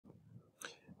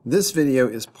This video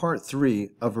is part 3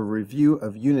 of a review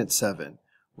of Unit 7,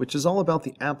 which is all about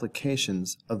the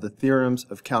applications of the theorems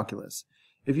of calculus.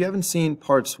 If you haven't seen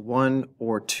parts 1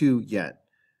 or 2 yet,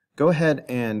 go ahead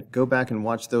and go back and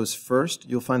watch those first.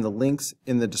 You'll find the links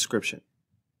in the description.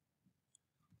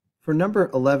 For number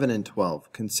 11 and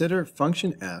 12, consider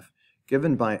function f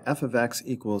given by f of x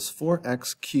equals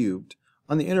 4x cubed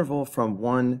on the interval from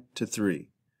 1 to 3.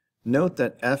 Note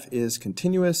that f is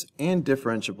continuous and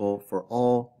differentiable for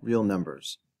all real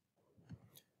numbers.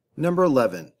 Number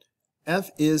 11.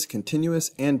 F is continuous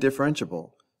and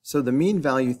differentiable, so the mean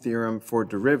value theorem for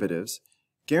derivatives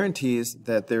guarantees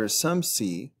that there is some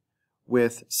c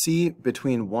with c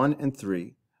between 1 and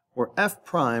 3, where f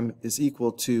prime is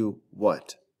equal to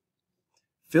what?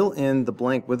 Fill in the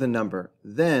blank with a number,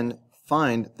 then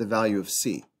find the value of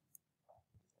c.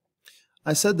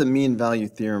 I said the mean value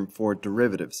theorem for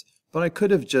derivatives, but I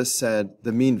could have just said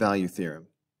the mean value theorem.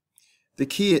 The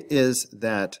key is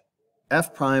that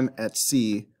f prime at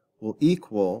c will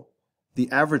equal the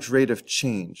average rate of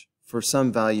change for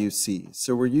some value c.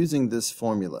 So we're using this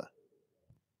formula.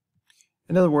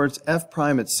 In other words, f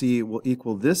prime at c will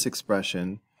equal this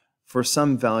expression for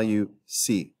some value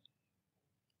c.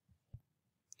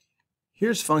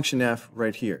 Here's function f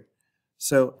right here.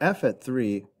 So f at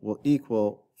 3 will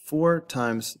equal 4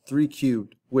 times 3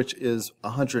 cubed, which is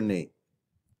 108.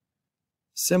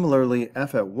 Similarly,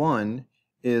 f at 1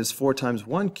 is 4 times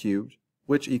 1 cubed,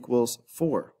 which equals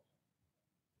 4.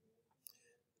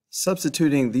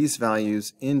 Substituting these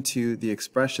values into the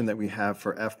expression that we have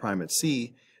for f prime at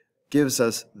c gives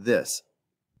us this.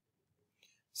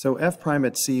 So f prime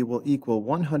at c will equal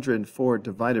 104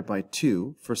 divided by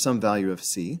 2 for some value of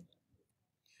c,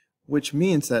 which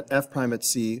means that f prime at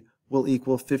c will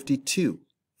equal 52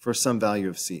 for some value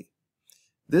of c.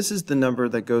 This is the number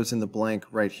that goes in the blank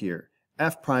right here.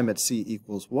 F prime at c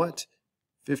equals what?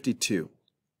 52.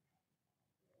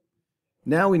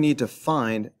 Now we need to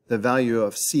find the value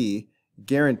of c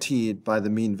guaranteed by the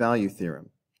mean value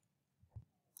theorem.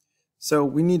 So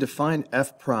we need to find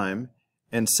f prime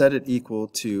and set it equal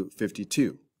to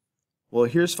 52. Well,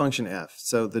 here's function f.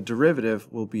 So the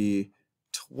derivative will be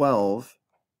 12x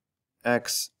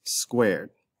squared.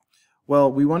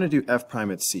 Well, we want to do f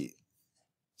prime at c.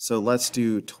 So let's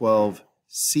do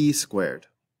 12c squared.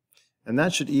 And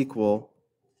that should equal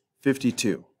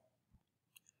 52.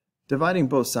 Dividing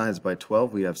both sides by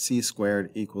 12, we have c squared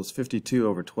equals 52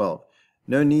 over 12.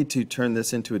 No need to turn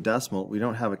this into a decimal. We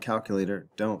don't have a calculator.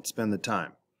 Don't spend the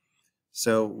time.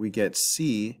 So we get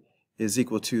c is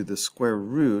equal to the square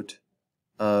root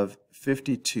of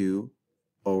 52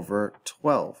 over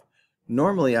 12.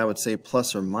 Normally I would say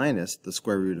plus or minus the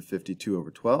square root of 52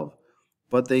 over 12,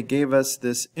 but they gave us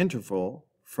this interval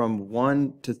from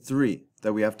 1 to 3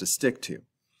 that we have to stick to.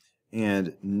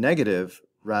 And negative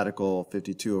radical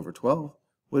 52 over 12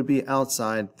 would be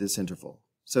outside this interval.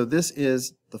 So this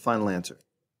is the final answer.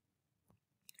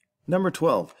 Number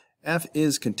 12, f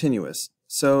is continuous,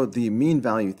 so the mean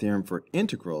value theorem for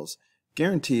integrals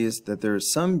guarantees that there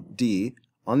is some d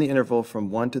on the interval from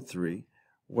 1 to 3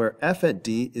 where f at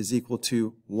d is equal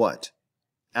to what?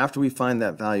 After we find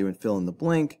that value and fill in the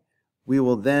blank, we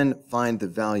will then find the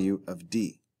value of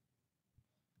d.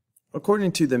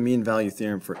 According to the mean value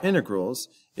theorem for integrals,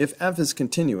 if f is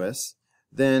continuous,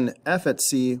 then f at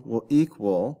c will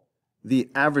equal the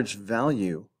average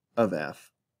value of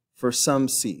f for some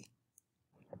c.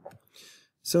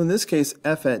 So in this case,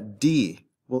 f at d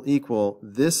will equal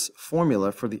this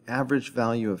formula for the average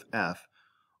value of f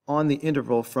on the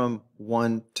interval from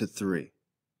 1 to 3.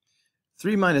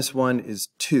 3 minus 1 is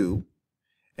 2,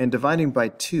 and dividing by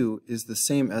 2 is the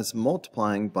same as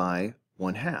multiplying by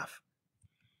 1/2.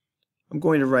 I'm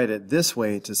going to write it this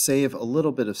way to save a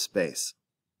little bit of space.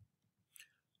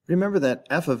 Remember that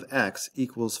f of x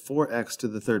equals 4x to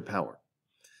the third power.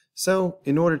 So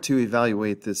in order to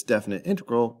evaluate this definite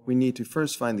integral, we need to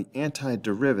first find the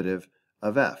antiderivative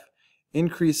of f.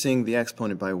 Increasing the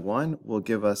exponent by 1 will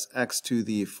give us x to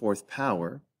the fourth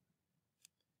power,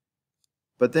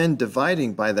 but then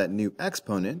dividing by that new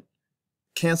exponent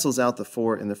cancels out the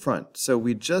 4 in the front, so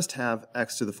we just have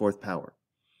x to the fourth power.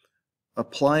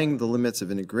 Applying the limits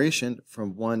of integration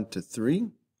from 1 to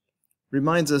 3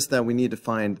 reminds us that we need to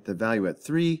find the value at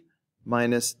 3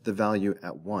 minus the value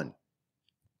at 1.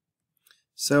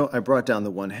 So I brought down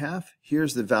the 1/2.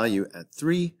 Here's the value at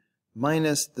 3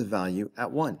 minus the value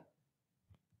at 1.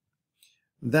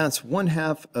 That's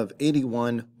 1/2 of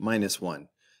 81 minus 1.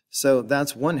 So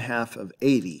that's 1/2 of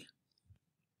 80.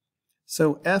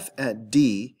 So f at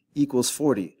d equals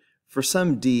 40 for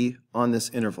some d on this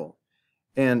interval.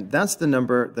 And that's the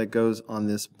number that goes on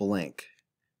this blank.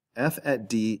 f at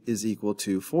d is equal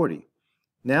to 40.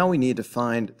 Now we need to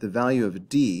find the value of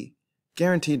d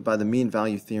guaranteed by the mean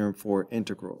value theorem for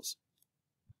integrals.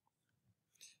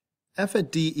 F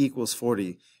at d equals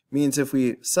 40 means if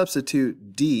we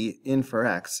substitute d in for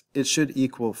x, it should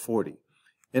equal 40.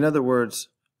 In other words,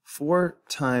 4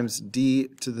 times d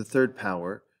to the third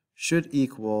power should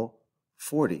equal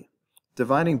 40.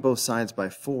 Dividing both sides by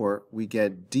 4, we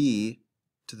get d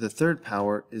to the third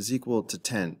power is equal to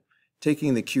 10.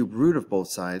 Taking the cube root of both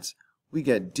sides, we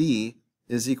get d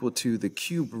is equal to the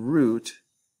cube root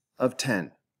of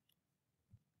 10.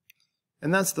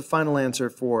 And that's the final answer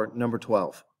for number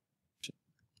 12.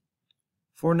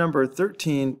 For number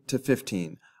 13 to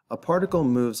 15, a particle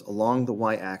moves along the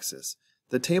y-axis.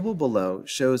 The table below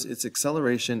shows its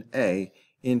acceleration a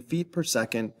in feet per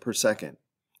second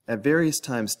at various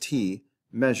times t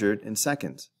measured in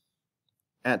seconds.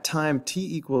 At time t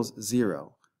equals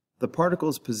 0, the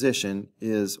particle's position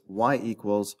is y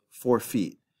equals 4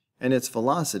 feet, and its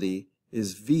velocity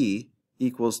is v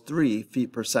equals 3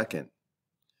 feet per second.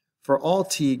 For all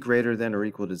t greater than or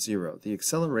equal to 0, the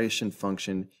acceleration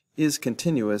function is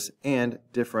continuous and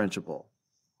differentiable.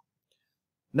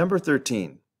 Number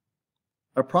 13.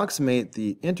 Approximate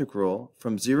the integral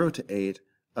from 0 to 8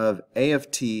 of a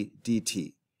of t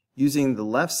dt using the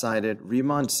left-sided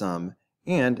Riemann sum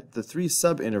and the 3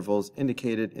 subintervals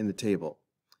indicated in the table.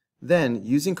 Then,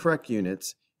 using correct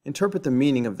units, interpret the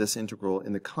meaning of this integral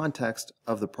in the context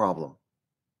of the problem.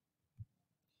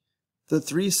 The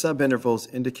 3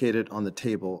 subintervals indicated on the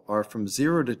table are from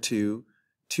 0 to 2,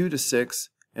 2 to 6,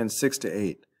 and 6 to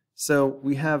 8. So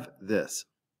we have this.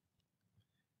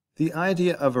 The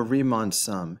idea of a Riemann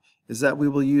sum is that we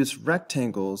will use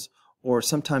rectangles or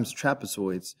sometimes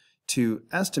trapezoids to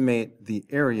estimate the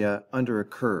area under a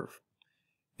curve.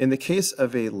 In the case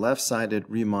of a left-sided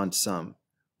Riemann sum,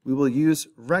 we will use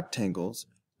rectangles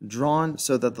drawn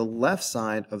so that the left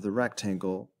side of the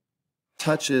rectangle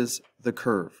touches the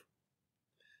curve.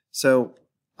 So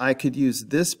I could use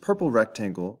this purple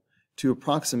rectangle to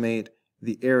approximate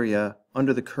the area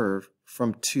under the curve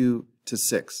from 2 to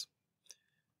 6.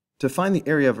 To find the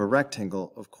area of a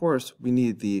rectangle, of course, we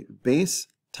need the base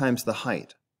times the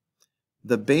height.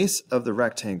 The base of the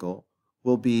rectangle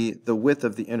will be the width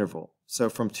of the interval. So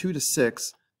from 2 to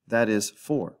 6, that is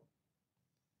 4.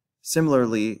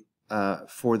 Similarly,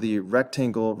 for the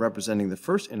rectangle representing the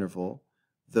first interval,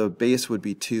 the base would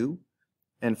be 2,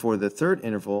 and for the third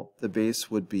interval, the base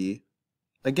would be,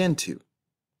 again, 2.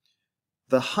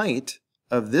 The height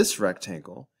of this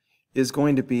rectangle is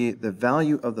going to be the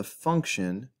value of the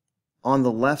function on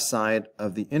the left side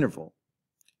of the interval,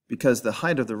 because the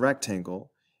height of the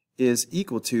rectangle is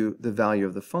equal to the value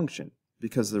of the function,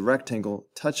 because the rectangle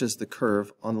touches the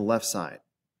curve on the left side.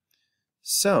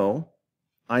 So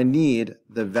I need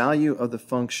the value of the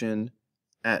function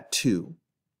at 2,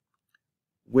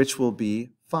 which will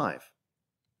be 5.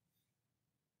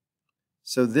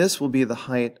 So this will be the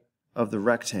height of the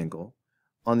rectangle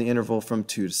on the interval from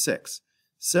 2 to 6.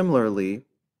 Similarly,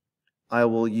 I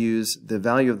will use the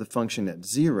value of the function at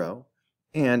 0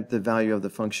 and the value of the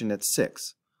function at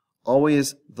 6.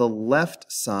 Always the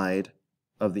left side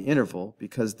of the interval,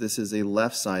 because this is a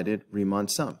left-sided Riemann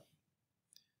sum.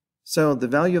 So the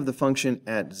value of the function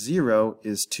at 0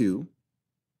 is 2,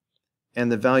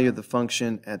 and the value of the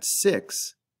function at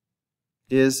 6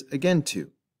 is again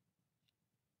 2.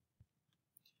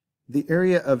 The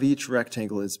area of each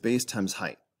rectangle is base times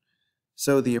height.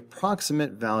 So the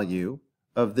approximate value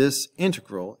of this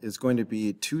integral is going to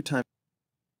be 2 times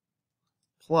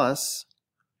plus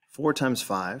 4 times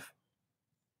 5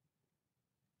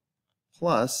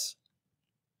 plus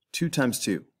 2 times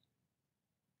 2.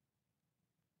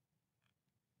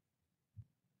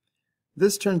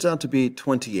 This turns out to be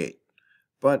 28.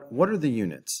 But what are the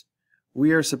units?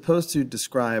 We are supposed to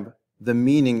describe the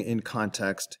meaning in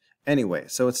context anyway,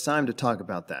 so it's time to talk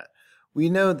about that. We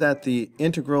know that the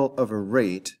integral of a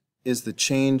rate is the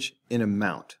change in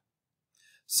amount.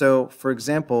 So, for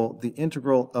example, the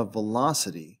integral of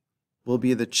velocity will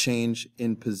be the change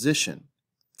in position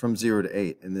from 0 to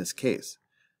 8 in this case.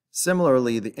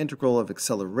 Similarly, the integral of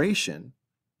acceleration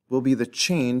will be the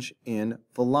change in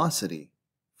velocity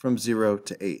from 0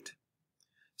 to 8.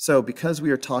 So, because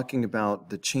we are talking about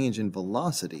the change in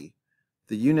velocity,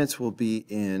 the units will be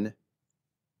in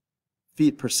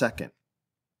feet per second.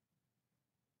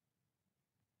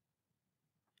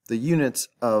 The units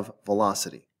of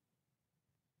velocity.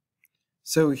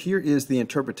 So here is the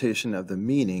interpretation of the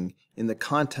meaning in the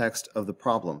context of the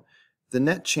problem. The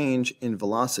net change in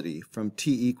velocity from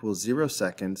t equals 0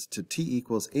 seconds to t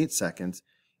equals 8 seconds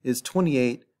is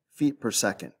 28 feet per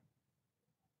second.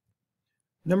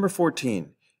 Number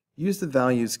 14. use the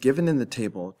values given in the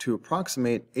table to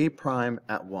approximate a prime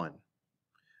at 1.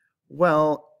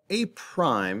 Well, a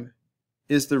prime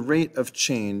is the rate of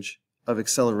change of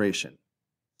acceleration.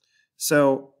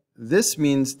 So this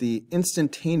means the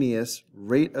instantaneous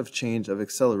rate of change of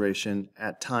acceleration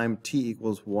at time t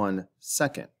equals 1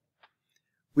 second.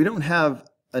 We don't have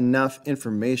enough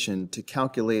information to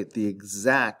calculate the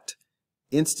exact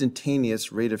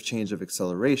instantaneous rate of change of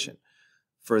acceleration.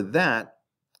 For that,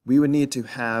 we would need to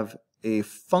have a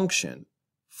function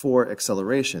for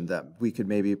acceleration that we could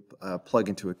maybe plug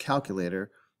into a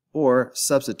calculator or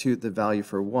substitute the value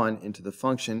for 1 into the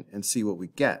function and see what we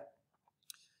get.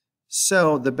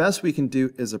 So the best we can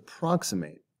do is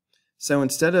approximate. So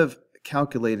instead of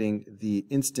calculating the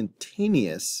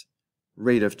instantaneous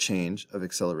rate of change of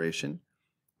acceleration,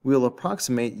 we'll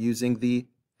approximate using the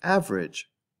average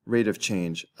rate of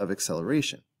change of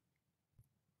acceleration.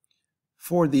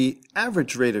 For the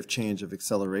average rate of change of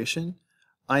acceleration,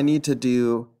 I need to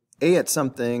do a at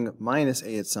something minus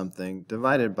a at something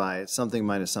divided by something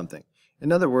minus something.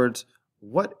 In other words,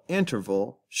 what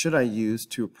interval should I use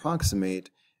to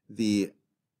approximate the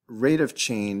rate of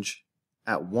change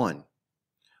at 1?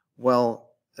 Well,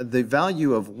 the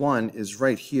value of 1 is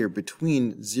right here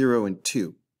between 0 and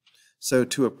 2. So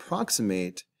to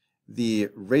approximate the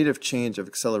rate of change of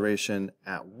acceleration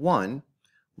at 1,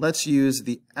 let's use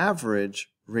the average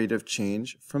rate of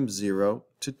change from 0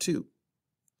 to 2.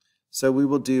 So we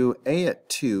will do a at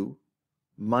 2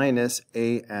 minus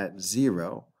a at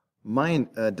 0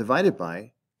 divided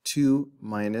by 2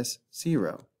 minus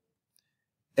 0.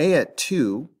 A at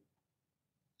 2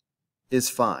 is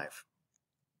 5,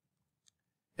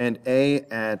 and a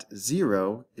at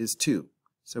 0 is 2.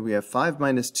 So we have 5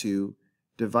 minus 2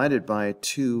 divided by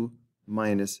 2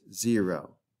 minus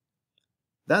 0.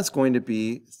 That's going to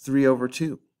be 3 over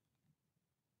 2.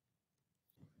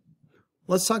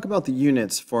 Let's talk about the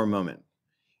units for a moment.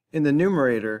 In the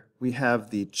numerator, we have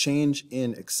the change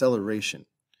in acceleration,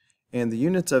 and the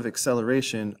units of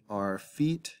acceleration are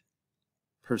feet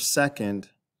per second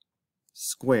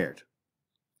squared.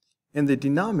 In the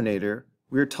denominator,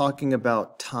 we're talking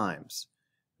about times.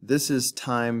 This is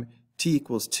time t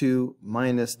equals 2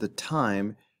 minus the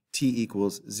time t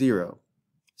equals 0.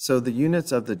 So the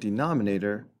units of the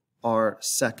denominator are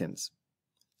seconds.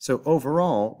 So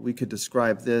overall, we could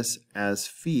describe this as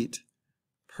feet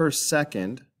per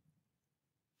second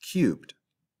cubed.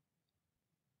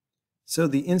 So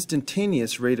the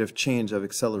instantaneous rate of change of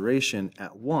acceleration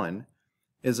at 1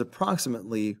 is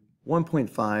approximately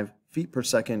 1.5 feet per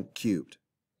second cubed.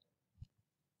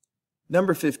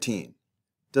 Number 15.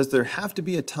 Does there have to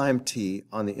be a time t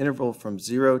on the interval from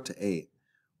 0 to 8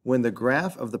 when the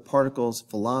graph of the particle's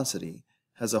velocity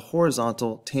has a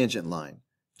horizontal tangent line?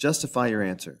 Justify your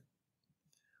answer.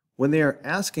 When they are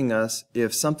asking us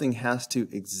if something has to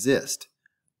exist,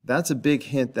 that's a big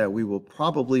hint that we will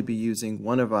probably be using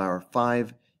one of our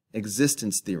 5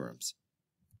 existence theorems.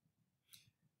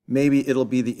 Maybe it'll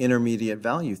be the intermediate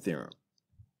value theorem,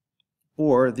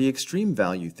 or the extreme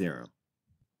value theorem.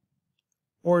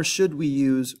 Or should we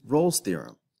use Rolle's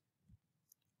theorem?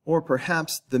 Or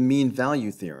perhaps the mean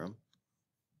value theorem,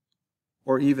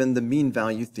 or even the mean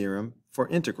value theorem for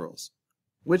integrals.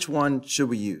 Which one should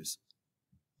we use?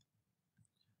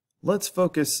 Let's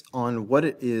focus on what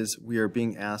it is we are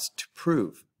being asked to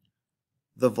prove.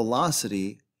 The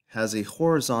velocity has a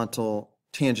horizontal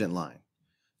tangent line.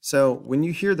 So when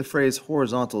you hear the phrase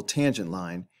horizontal tangent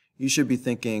line, you should be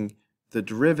thinking the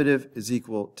derivative is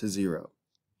equal to 0.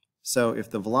 So if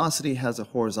the velocity has a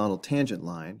horizontal tangent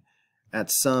line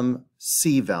at some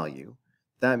c value,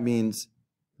 that means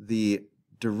the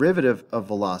derivative of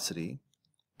velocity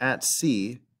at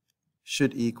c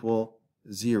should equal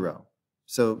 0.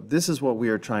 So this is what we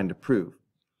are trying to prove.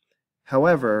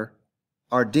 However,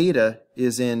 our data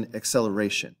is in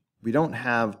acceleration. We don't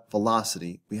have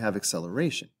velocity, we have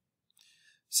acceleration.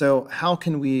 So how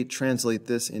can we translate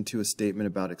this into a statement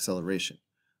about acceleration?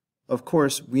 Of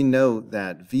course, we know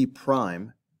that v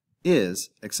prime is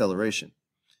acceleration.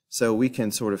 So we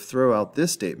can sort of throw out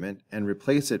this statement and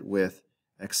replace it with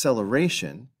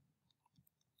acceleration.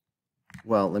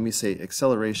 Well, let me say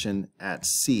acceleration at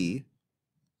c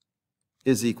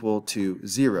is equal to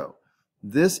 0.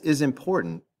 This is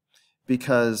important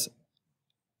because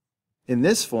in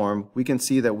this form, we can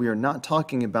see that we are not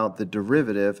talking about the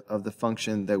derivative of the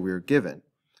function that we are given.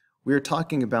 We are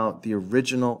talking about the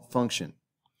original function.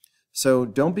 So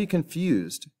don't be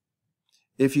confused.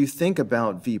 If you think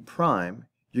about v prime,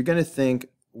 you're going to think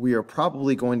we are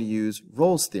probably going to use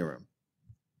Rolle's theorem,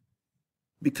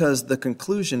 because the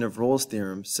conclusion of Rolle's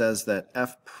theorem says that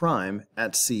f prime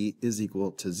at c is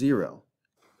equal to 0.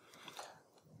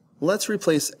 Let's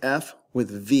replace f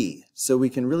with v so we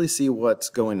can really see what's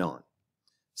going on.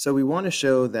 So we want to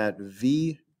show that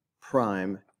v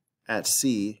prime at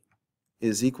c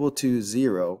is equal to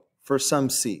 0 for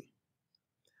some c.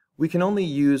 We can only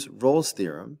use Rolle's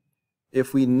theorem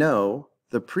if we know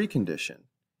the precondition.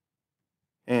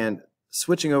 And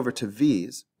switching over to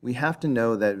v's, we have to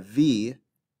know that v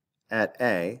at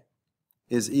a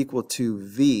is equal to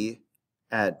v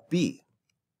at b.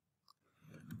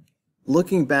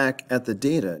 Looking back at the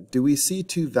data, do we see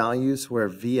two values where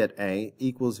v at a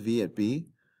equals v at b?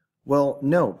 Well,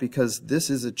 no, because this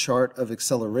is a chart of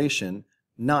acceleration,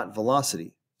 not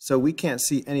velocity. So we can't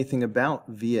see anything about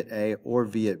v at a or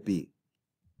v at b.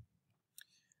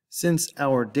 Since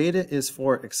our data is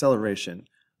for acceleration,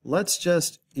 let's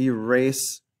just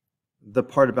erase the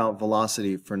part about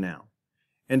velocity for now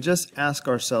and just ask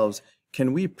ourselves,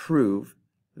 can we prove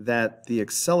that the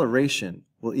acceleration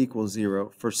will equal 0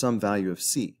 for some value of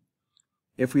c?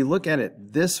 If we look at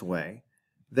it this way,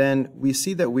 then we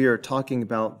see that we are talking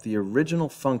about the original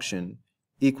function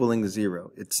equaling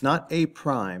 0. It's not a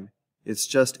prime, it's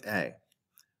just a.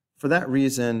 For that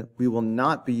reason, we will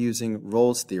not be using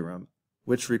Rolle's theorem,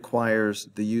 which requires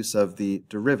the use of the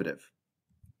derivative.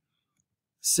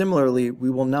 Similarly, we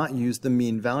will not use the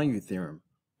mean value theorem,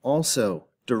 also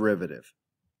derivative.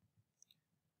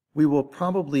 We will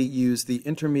probably use the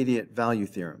intermediate value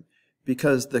theorem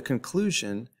because the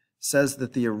conclusion says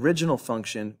that the original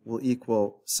function will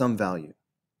equal some value.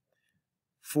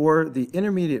 For the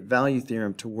intermediate value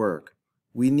theorem to work,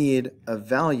 we need a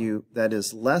value that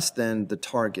is less than the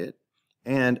target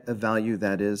and a value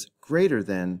that is greater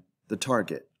than the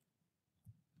target.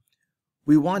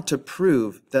 We want to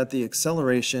prove that the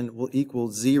acceleration will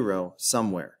equal 0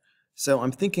 somewhere. So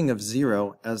I'm thinking of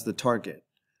 0 as the target.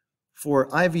 For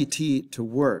IVT to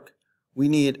work, we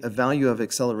need a value of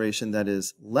acceleration that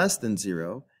is less than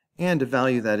 0 and a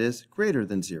value that is greater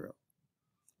than 0.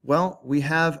 Well, we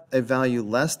have a value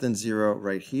less than 0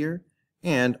 right here,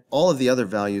 and all of the other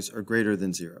values are greater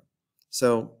than 0.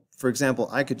 So, for example,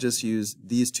 I could just use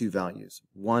these two values,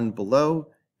 one below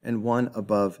and one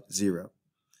above 0.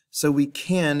 So we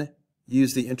can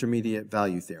use the intermediate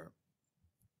value theorem.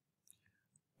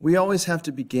 We always have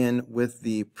to begin with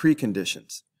the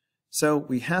preconditions. So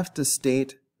we have to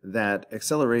state that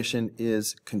acceleration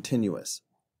is continuous.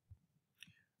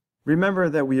 Remember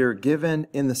that we are given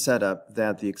in the setup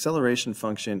that the acceleration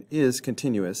function is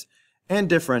continuous and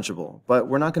differentiable, but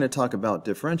we're not going to talk about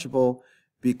differentiable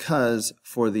because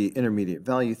for the intermediate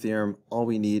value theorem, all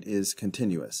we need is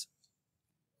continuous.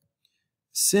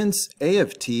 Since a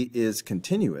of t is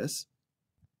continuous,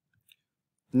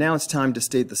 now it's time to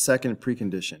state the second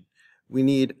precondition. We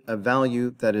need a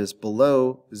value that is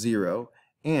below 0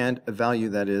 and a value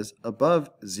that is above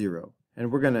 0.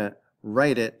 And we're going to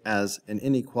write it as an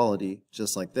inequality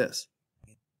just like this.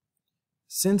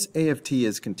 Since a of t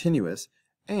is continuous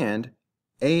and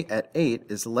a at 8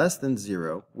 is less than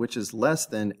 0, which is less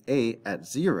than a at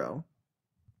 0,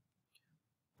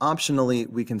 optionally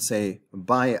we can say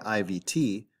by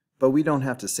IVT, but we don't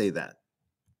have to say that.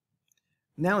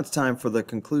 Now it's time for the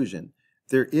conclusion.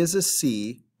 There is a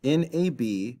c in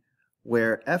AB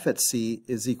where f at c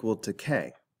is equal to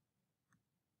k.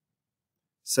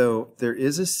 So there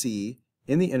is a c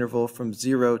in the interval from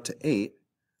 0 to 8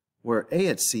 where a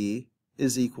at c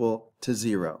is equal to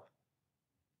 0.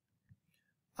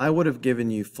 I would have given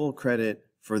you full credit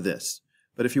for this,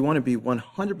 but if you want to be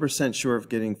 100% sure of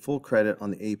getting full credit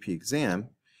on the AP exam,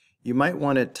 you might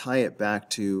want to tie it back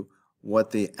to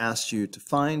what they asked you to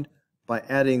find by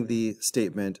adding the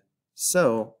statement,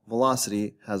 so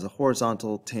velocity has a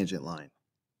horizontal tangent line.